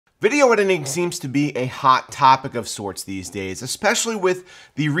Video editing seems to be a hot topic of sorts these days, especially with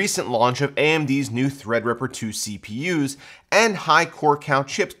the recent launch of AMD's new Threadripper 2 CPUs and high core count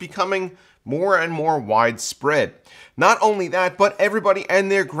chips becoming more and more widespread. Not only that, but everybody and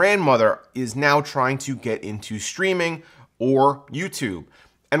their grandmother is now trying to get into streaming or YouTube.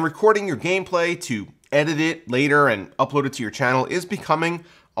 And recording your gameplay to edit it later and upload it to your channel is becoming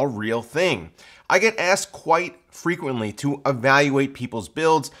a real thing. I get asked quite frequently to evaluate people's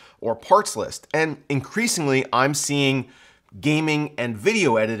builds or parts list, and increasingly I'm seeing gaming and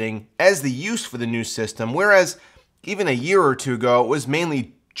video editing as the use for the new system, whereas even a year or two ago it was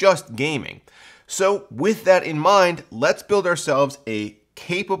mainly just gaming. So with that in mind, let's build ourselves a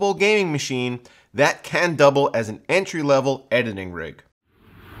capable gaming machine that can double as an entry-level editing rig.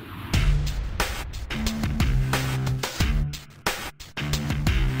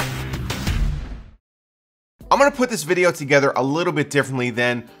 I'm going to put this video together a little bit differently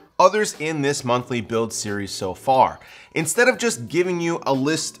than others in this monthly build series so far. Instead of just giving you a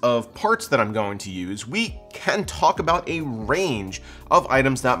list of parts that I'm going to use, we can talk about a range of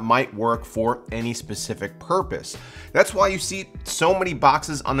items that might work for any specific purpose. That's why you see so many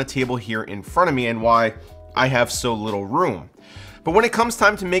boxes on the table here in front of me and why I have so little room. But when it comes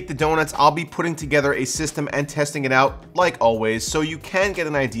time to make the donuts, I'll be putting together a system and testing it out like always, so you can get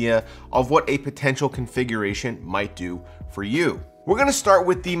an idea of what a potential configuration might do for you. We're going to start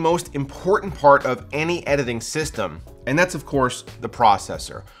with the most important part of any editing system, and that's of course the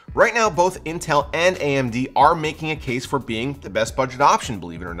processor. Right now, both Intel and AMD are making a case for being the best budget option,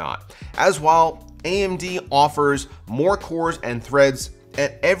 believe it or not. As while AMD offers more cores and threads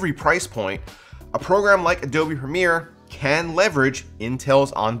at every price point, a program like Adobe Premiere can leverage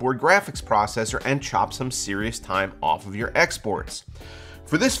Intel's onboard graphics processor and chop some serious time off of your exports.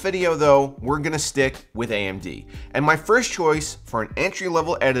 For this video though, we're gonna stick with AMD, and my first choice for an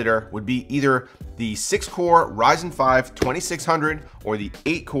entry-level editor would be either the 6-core Ryzen 5 2600 or the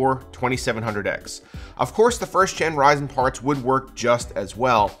 8-core 2700X. Of course, the first-gen Ryzen parts would work just as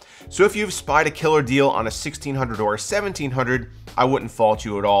well, so if you've spied a killer deal on a 1600 or a 1700, I wouldn't fault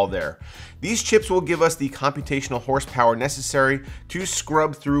you at all there. These chips will give us the computational horsepower necessary to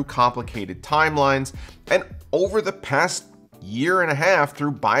scrub through complicated timelines, and over the past year and a half,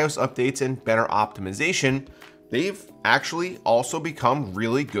 through BIOS updates and better optimization, they've actually also become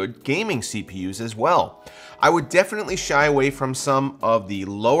really good gaming CPUs as well. I would definitely shy away from some of the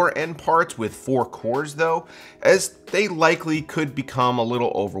lower end parts with 4 cores though, as they likely could become a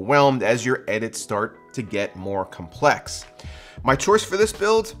little overwhelmed as your edits start to get more complex. My choice for this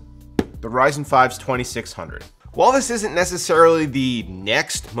build, the Ryzen 5's 2600. While this isn't necessarily the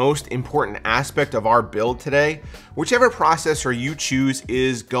next most important aspect of our build today, whichever processor you choose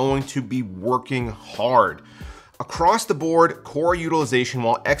is going to be working hard. Across the board, core utilization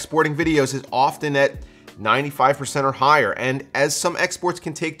while exporting videos is often at 95% or higher, and as some exports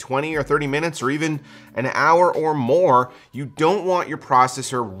can take 20 or 30 minutes or even an hour or more, you don't want your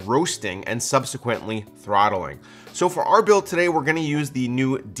processor roasting and subsequently throttling. So for our build today, we're going to use the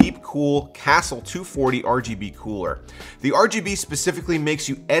new Deepcool Castle 240 RGB cooler. The RGB specifically makes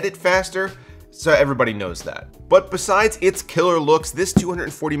you edit faster, so everybody knows that. But besides its killer looks, this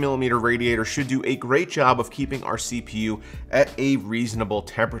 240mm radiator should do a great job of keeping our CPU at a reasonable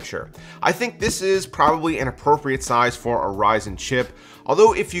temperature. I think this is probably an appropriate size for a Ryzen chip,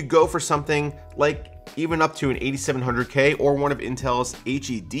 although if you go for something like even up to an 8700K or one of Intel's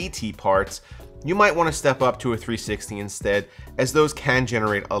HEDT parts, you might want to step up to a 360 instead, as those can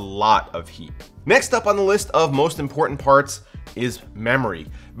generate a lot of heat. Next up on the list of most important parts is memory.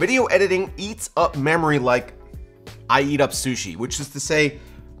 Video editing eats up memory like I eat up sushi, which is to say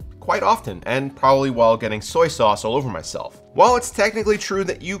quite often, and probably while getting soy sauce all over myself. While it's technically true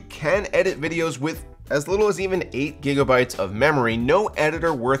that you can edit videos with as little as even 8 GB of memory, no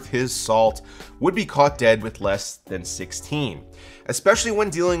editor worth his salt would be caught dead with less than 16. Especially when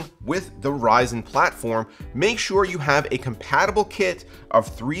dealing with the Ryzen platform, make sure you have a compatible kit of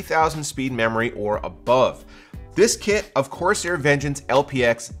 3000 speed memory or above. This kit of Corsair Vengeance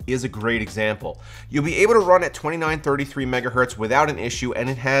LPX is a great example. You'll be able to run at 2933 MHz without an issue, and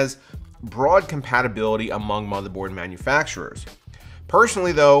it has broad compatibility among motherboard manufacturers.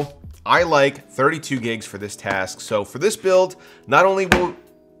 Personally though, I like 32 gigs for this task, so for this build, not only will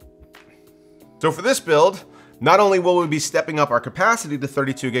we be stepping up our capacity to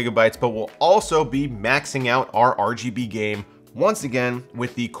 32 GB, but we'll also be maxing out our RGB game once again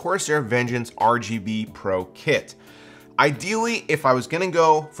with the Corsair Vengeance RGB Pro kit. Ideally, if I was gonna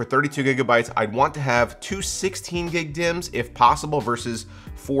go for 32 GB, I'd want to have 2 16 gig DIMMs if possible versus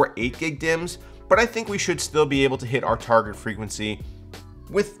 4 8 gig DIMMs, but I think we should still be able to hit our target frequency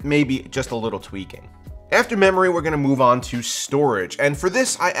with maybe just a little tweaking. After memory, we're going to move on to storage, and for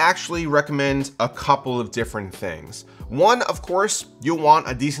this I actually recommend a couple of different things. One, of course, you'll want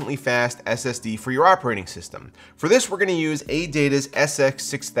a decently fast SSD for your operating system. For this, we're going to use ADATA's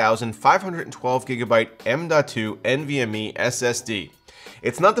SX6000 512GB M.2 NVMe SSD.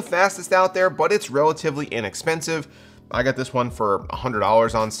 It's not the fastest out there, but it's relatively inexpensive. I got this one for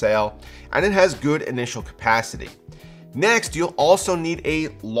 $100 on sale, and it has good initial capacity. Next, you'll also need a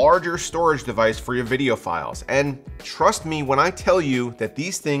larger storage device for your video files, and trust me when I tell you that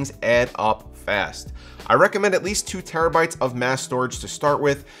these things add up fast. I recommend at least 2 terabytes of mass storage to start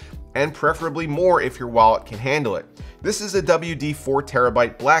with, and preferably more if your wallet can handle it. This is a WD 4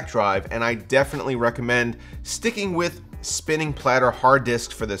 terabyte black drive, and I definitely recommend sticking with spinning platter hard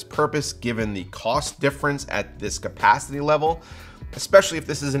disks for this purpose, given the cost difference at this capacity level, especially if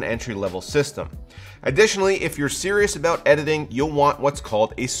this is an entry-level system. Additionally, if you're serious about editing, you'll want what's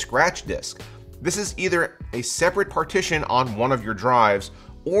called a scratch disk. This is either a separate partition on one of your drives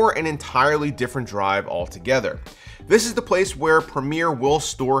or an entirely different drive altogether. This is the place where Premiere will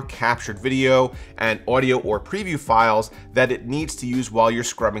store captured video and audio or preview files that it needs to use while you're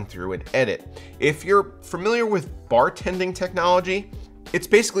scrubbing through an edit. If you're familiar with bartending technology, it's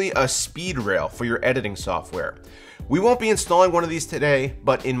basically a speed rail for your editing software. We won't be installing one of these today,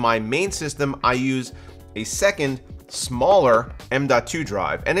 but in my main system, I use a second, smaller M.2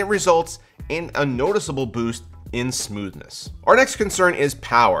 drive, and it results in a noticeable boost in smoothness. Our next concern is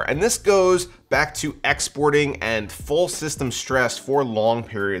power, and this goes back to exporting and full system stress for long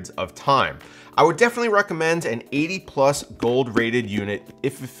periods of time. I would definitely recommend an 80+ gold rated unit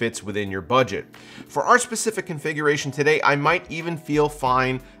if it fits within your budget. For our specific configuration today, I might even feel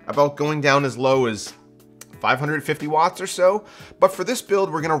fine about going down as low as 550 watts or so, but for this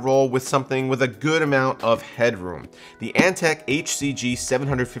build we're going to roll with something with a good amount of headroom, the Antec HCG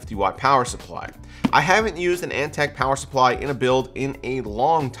 750 watt power supply. I haven't used an Antec power supply in a build in a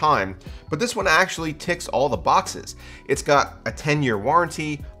long time, but this one actually ticks all the boxes. It's got a 10-year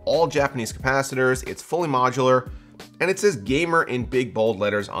warranty, all Japanese capacitors, it's fully modular, and it says gamer in big bold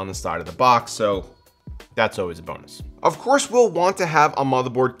letters on the side of the box, so that's always a bonus. Of course, we'll want to have a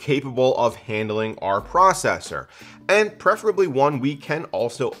motherboard capable of handling our processor, and preferably one we can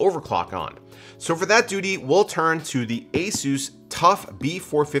also overclock on. So for that duty, we'll turn to the Asus TUF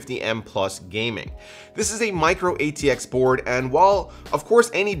B450M Plus Gaming. This is a micro ATX board, and while of course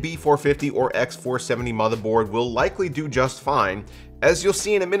any B450 or X470 motherboard will likely do just fine, as you'll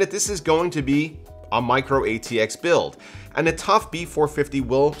see in a minute, this is going to be a micro ATX build, and the TUF B450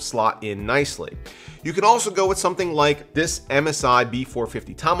 will slot in nicely. You can also go with something like this MSI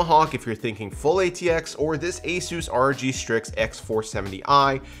B450 Tomahawk if you're thinking full ATX, or this Asus ROG Strix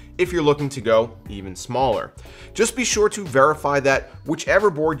X470i if you're looking to go even smaller. Just be sure to verify that whichever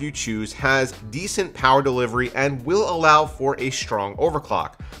board you choose has decent power delivery and will allow for a strong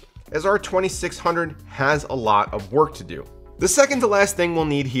overclock, as our 2600 has a lot of work to do. The second to last thing we'll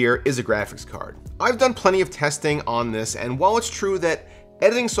need here is a graphics card. I've done plenty of testing on this, and while it's true that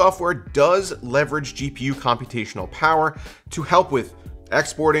editing software does leverage GPU computational power to help with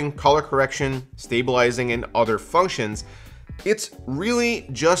exporting, color correction, stabilizing, and other functions, it's really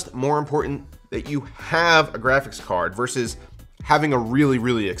just more important that you have a graphics card versus having a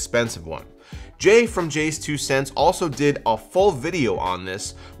really expensive one. Jay from Jay's 2 Cents also did a full video on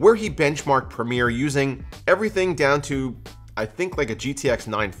this where he benchmarked Premiere using everything down to I think like a GTX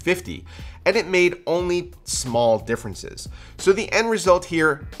 950, and it made only small differences. So the end result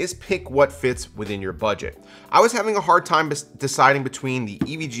here is pick what fits within your budget. I was having a hard time deciding between the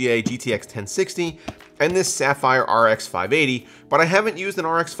EVGA GTX 1060 and this Sapphire RX 580, but I haven't used an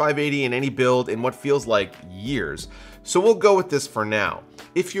RX 580 in any build in what feels like years. So we'll go with this for now.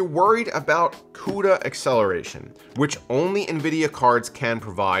 If you're worried about CUDA acceleration, which only NVIDIA cards can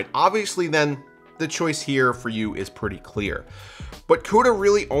provide, obviously then the choice here for you is pretty clear. But CUDA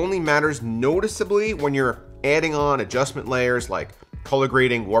really only matters noticeably when you're adding on adjustment layers like color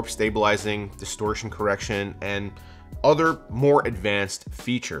grading, warp stabilizing, distortion correction, and other more advanced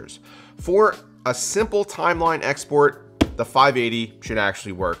features. For a simple timeline export, the 580 should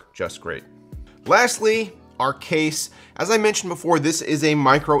actually work just great. Lastly, our case. As I mentioned before, this is a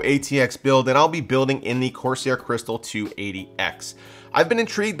micro ATX build that I'll be building in the Corsair Crystal 280X. I've been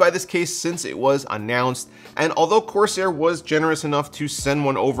intrigued by this case since it was announced, and although Corsair was generous enough to send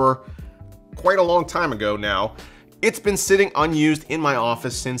one over quite a long time ago now, it's been sitting unused in my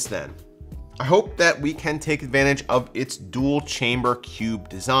office since then. I hope that we can take advantage of its dual chamber cube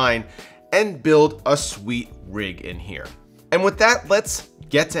design and build a sweet rig in here. And with that, let's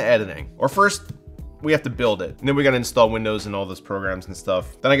get to editing. Or first, we have to build it. And then we gotta install Windows and all those programs and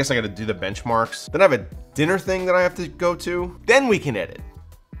stuff. Then I guess I gotta do the benchmarks. Then I have a dinner thing that I have to go to. Then we can edit.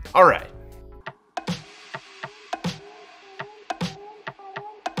 All right.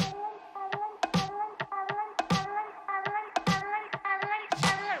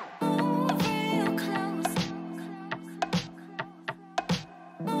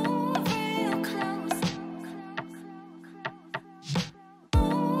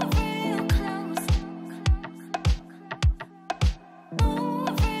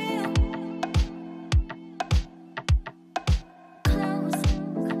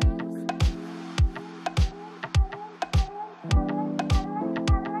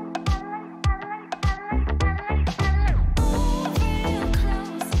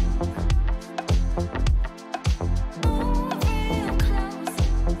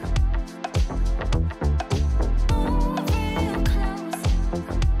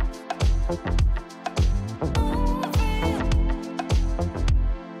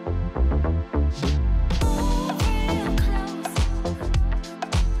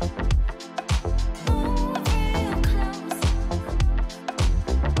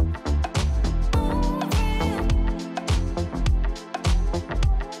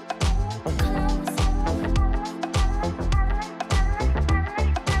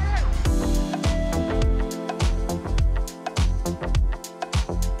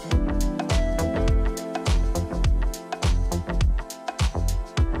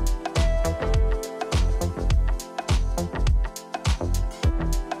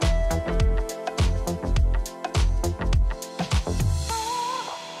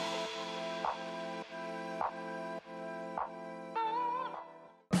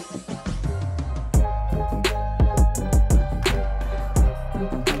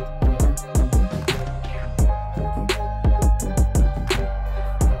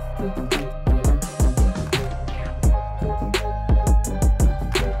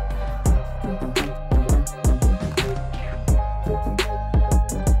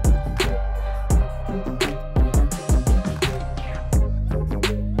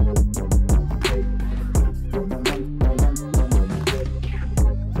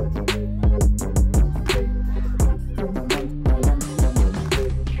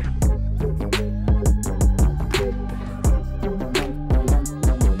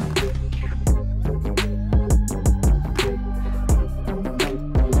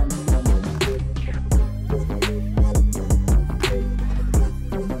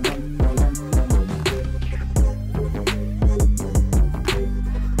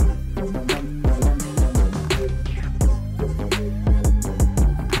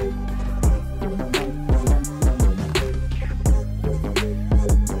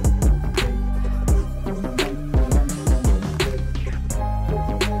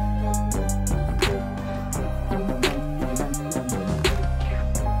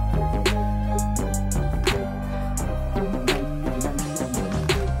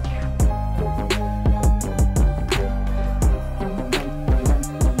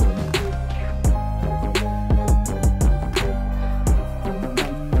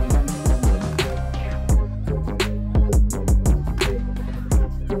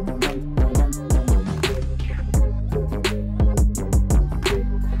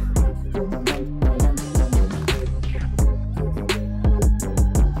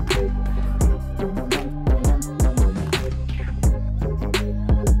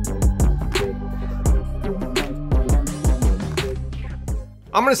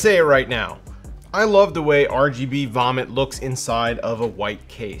 I'm gonna say it right now. I love the way RGB vomit looks inside of a white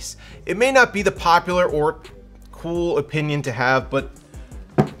case. It may not be the popular or cool opinion to have, but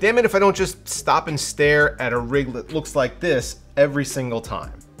damn it if I don't just stop and stare at a rig that looks like this every single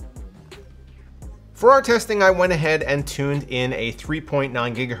time. For our testing, I went ahead and tuned in a 3.9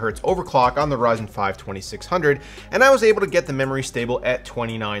 gigahertz overclock on the Ryzen 5 2600, and I was able to get the memory stable at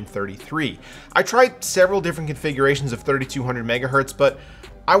 2933. I tried several different configurations of 3200 megahertz, but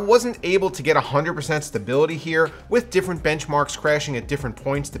I wasn't able to get 100% stability here, with different benchmarks crashing at different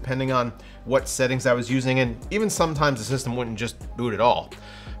points depending on what settings I was using, and even sometimes the system wouldn't just boot at all.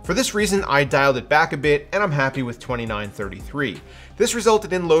 For this reason, I dialed it back a bit, and I'm happy with 2933. This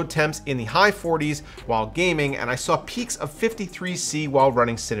resulted in load temps in the high 40s while gaming, and I saw peaks of 53C while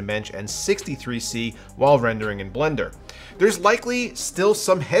running Cinebench and 63C while rendering in Blender. There's likely still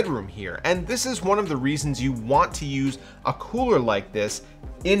some headroom here, and this is one of the reasons you want to use a cooler like this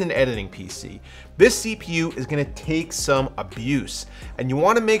in an editing PC. This CPU is going to take some abuse, and you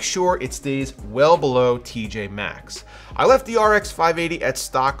want to make sure it stays well below TJ Maxx. I left the RX 580 at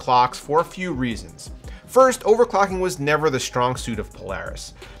stock clocks for a few reasons. First, overclocking was never the strong suit of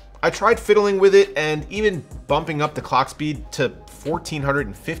Polaris. I tried fiddling with it, and even bumping up the clock speed to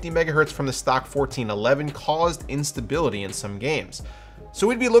 1450 megahertz from the stock 1411 caused instability in some games. So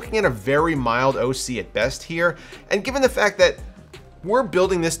we'd be looking at a very mild OC at best here, and given the fact that we're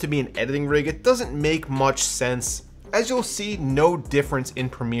building this to be an editing rig, it doesn't make much sense, as you'll see no difference in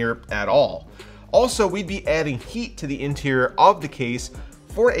Premiere at all. Also, we'd be adding heat to the interior of the case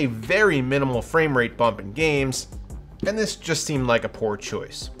for a very minimal frame rate bump in games, and this just seemed like a poor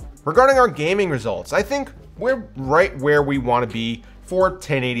choice. Regarding our gaming results, I think we're right where we want to be for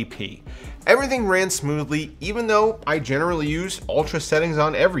 1080p. Everything ran smoothly, even though I generally use ultra settings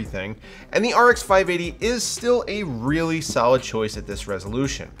on everything, and the RX 580 is still a really solid choice at this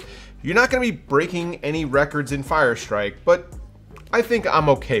resolution. You're not going to be breaking any records in Firestrike, but I think I'm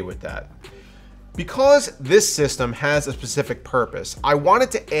okay with that. Because this system has a specific purpose, I wanted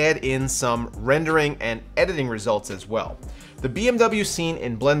to add in some rendering and editing results as well. The BMW scene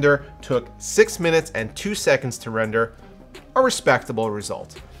in Blender took 6 minutes and 2 seconds to render, a respectable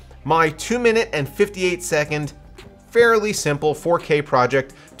result. My 2 minute and 58 second, fairly simple 4K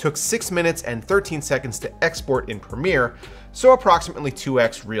project took 6 minutes and 13 seconds to export in Premiere, so approximately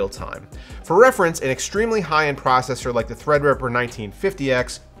 2x real time. For reference, an extremely high-end processor like the Threadripper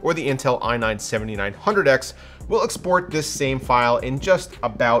 1950X or the Intel i9 7900X will export this same file in just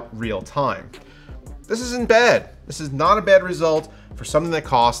about real time. This isn't bad. This is not a bad result for something that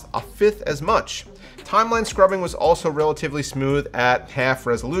costs a fifth as much. Timeline scrubbing was also relatively smooth at half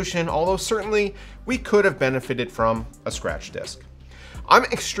resolution, although certainly we could have benefited from a scratch disk. I'm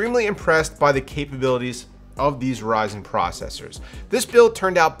extremely impressed by the capabilities of these Ryzen processors. This build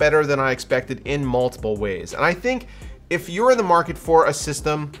turned out better than I expected in multiple ways, and I think if you're in the market for a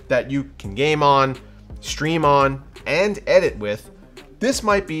system that you can game on, stream on, and edit with, this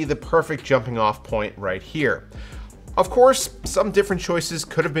might be the perfect jumping off point right here. Of course, some different choices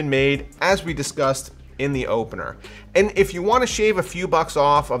could have been made, as we discussed in the opener. And if you want to shave a few bucks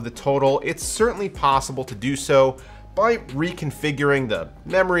off of the total, it's certainly possible to do so by reconfiguring the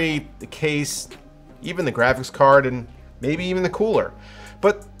memory, the case, even the graphics card, and maybe even the cooler.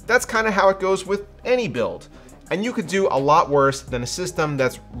 But that's kind of how it goes with any build. And you could do a lot worse than a system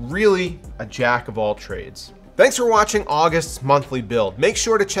that's really a jack of all trades. Thanks for watching August's monthly build. Make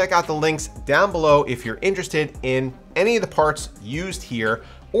sure to check out the links down below if you're interested in any of the parts used here,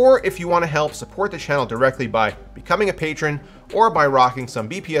 or if you want to help support the channel directly by becoming a patron or by rocking some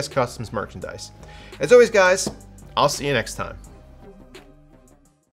BPS Customs merchandise. As always, guys, I'll see you next time.